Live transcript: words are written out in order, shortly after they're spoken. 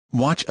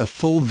Watch a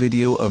full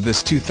video of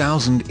this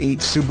 2008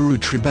 Subaru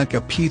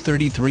Tribeca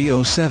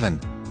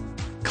P3307.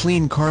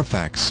 Clean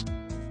Carfax.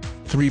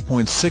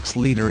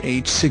 3.6-liter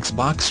H6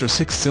 boxer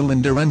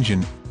 6-cylinder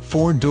engine,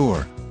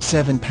 4-door,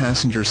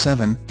 7-passenger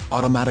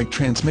 7-automatic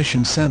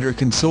transmission, center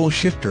console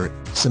shifter,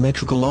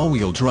 symmetrical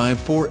all-wheel drive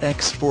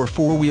 4x4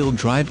 4-wheel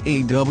drive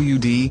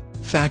AWD,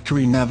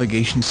 factory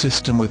navigation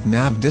system with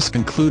nav disc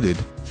included,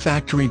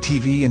 factory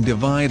TV and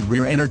divide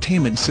rear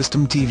entertainment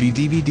system, TV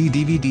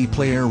DVD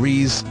player,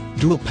 RES,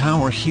 dual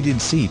power heated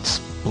seats,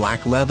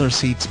 black leather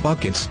seats,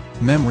 buckets,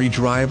 memory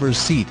driver's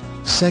seat,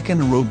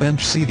 second row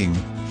bench seating,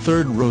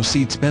 third row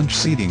seats bench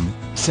seating,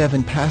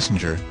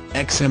 7-passenger,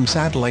 XM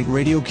satellite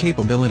radio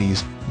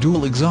capabilities,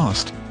 dual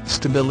exhaust,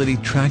 stability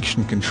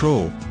traction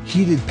control,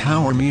 heated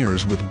power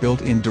mirrors with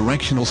built-in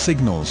directional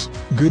signals,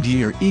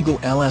 Goodyear Eagle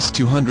LS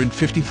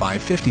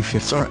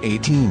 255/55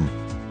 R18.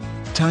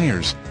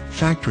 Tires,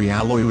 factory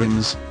alloy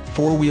rims,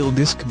 4-wheel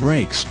disc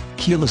brakes,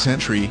 keyless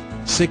entry,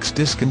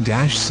 6-disc and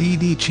dash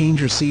CD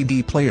changer,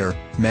 CD player,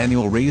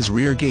 manual raise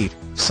rear gate,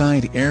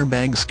 side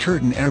airbags,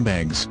 curtain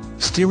airbags,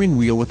 steering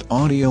wheel with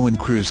audio and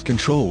cruise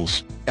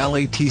controls,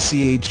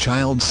 LATCH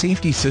child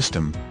safety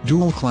system,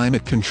 dual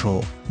climate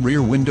control,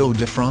 rear window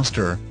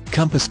defroster,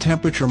 compass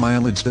temperature,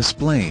 mileage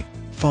display,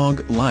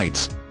 fog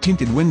lights,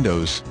 tinted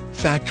windows,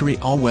 factory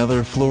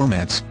all-weather floor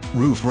mats,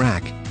 roof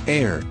rack,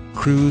 air,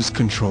 cruise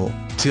control,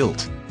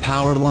 tilt,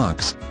 power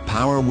locks,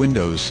 power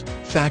windows,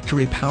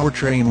 factory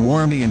powertrain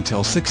warranty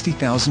until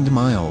 60,000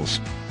 miles.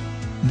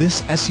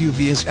 This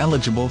SUV is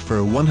eligible for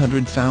a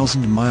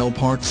 100,000-mile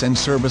parts and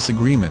service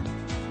agreement.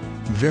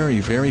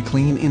 Very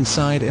clean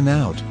inside and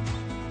out.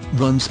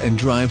 Runs and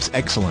drives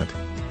excellent.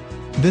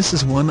 This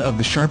is one of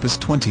the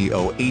sharpest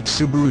 2008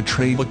 Subaru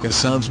Tribeca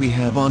subs we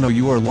have on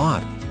your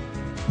lot.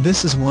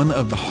 This is one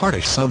of the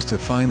hardest subs to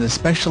find,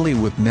 especially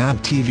with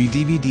nav TV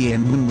DVD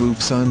and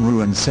moonroof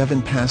sunroof and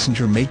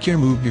 7-passenger. Make your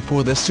move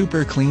before the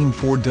super clean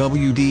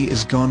 4WD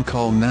is gone.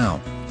 Call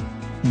now.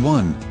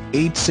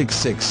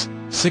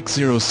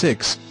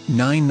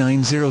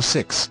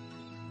 1-866-606-9906.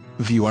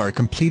 View our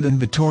complete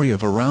inventory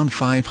of around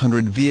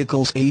 500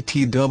 vehicles at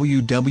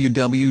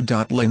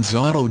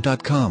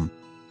www.lenzauto.com.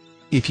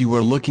 If you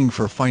are looking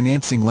for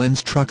financing,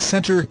 Lenz Truck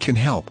Center can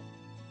help.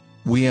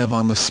 We have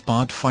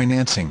on-the-spot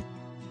financing.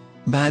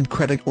 Bad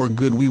credit or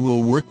good, we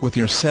will work with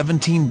your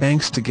 17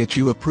 banks to get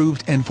you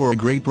approved and for a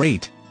great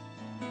rate.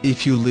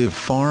 If you live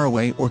far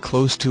away or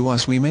close to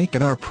us, we make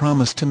it our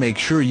promise to make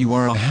sure you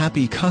are a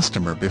happy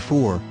customer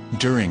before,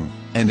 during,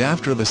 and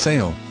after the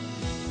sale.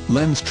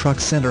 Lenz Truck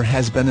Center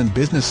has been in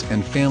business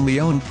and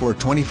family-owned for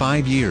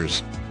 25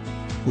 years.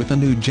 With a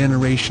new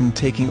generation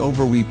taking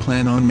over, we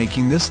plan on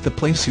making this the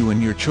place you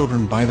and your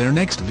children buy their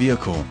next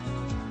vehicle.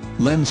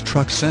 Lenz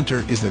Truck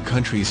Center is the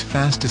country's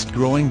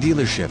fastest-growing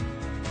dealership.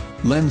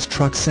 Lenz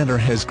Truck Center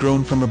has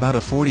grown from about a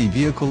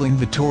 40-vehicle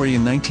inventory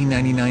in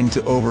 1999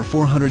 to over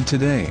 400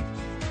 today.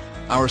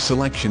 Our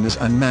selection is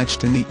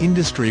unmatched in the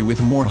industry, with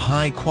more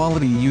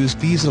high-quality used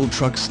diesel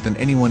trucks than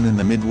anyone in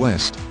the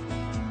Midwest.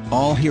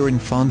 All here in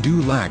Fond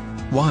du Lac.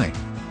 Why?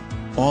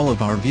 All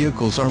of our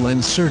vehicles are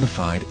Lenz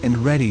certified and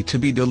ready to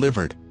be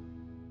delivered.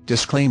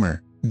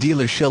 Disclaimer: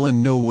 dealers shall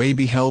in no way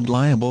be held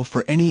liable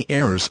for any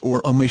errors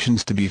or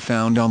omissions to be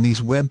found on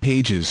these web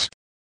pages.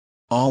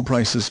 All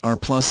prices are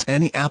plus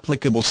any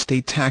applicable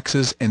state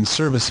taxes and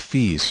service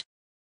fees.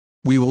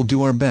 We will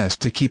do our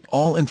best to keep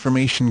all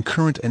information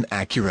current and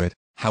accurate,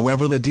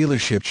 however the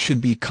dealership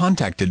should be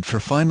contacted for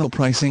final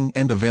pricing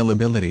and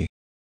availability.